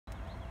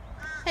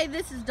Hey,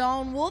 this is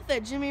Dawn Wolf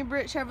at Jimmy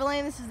Britt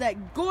Chevrolet. This is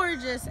that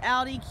gorgeous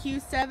Audi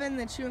Q7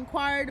 that you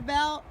inquired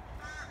about.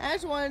 I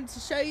just wanted to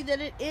show you that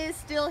it is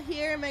still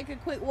here and make a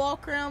quick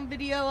walk around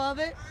video of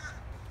it.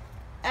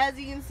 As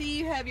you can see,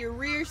 you have your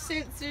rear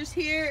sensors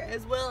here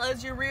as well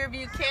as your rear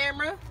view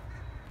camera.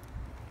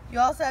 You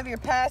also have your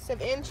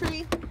passive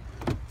entry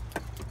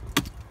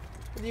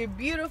with your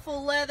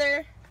beautiful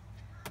leather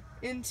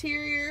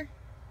interior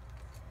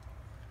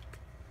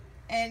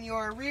and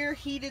your rear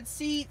heated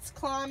seats,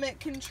 climate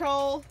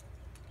control.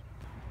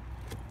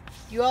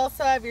 You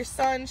also have your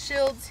sun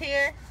shields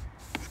here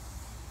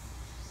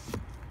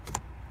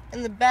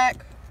in the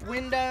back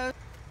window.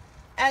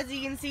 As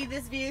you can see,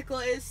 this vehicle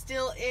is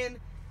still in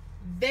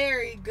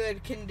very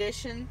good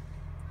condition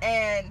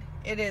and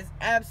it is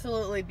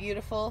absolutely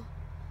beautiful.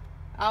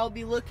 I'll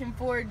be looking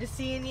forward to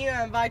seeing you.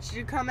 I invite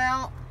you to come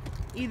out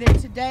either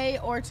today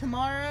or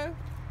tomorrow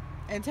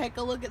and take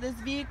a look at this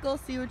vehicle,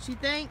 see what you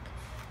think.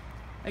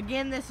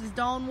 Again, this is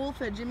Dawn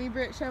Wolf at Jimmy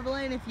Britt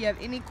Chevrolet, and if you have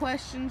any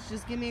questions,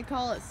 just give me a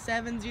call at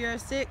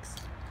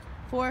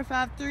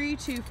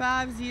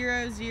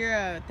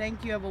 706-453-2500.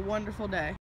 Thank you. Have a wonderful day.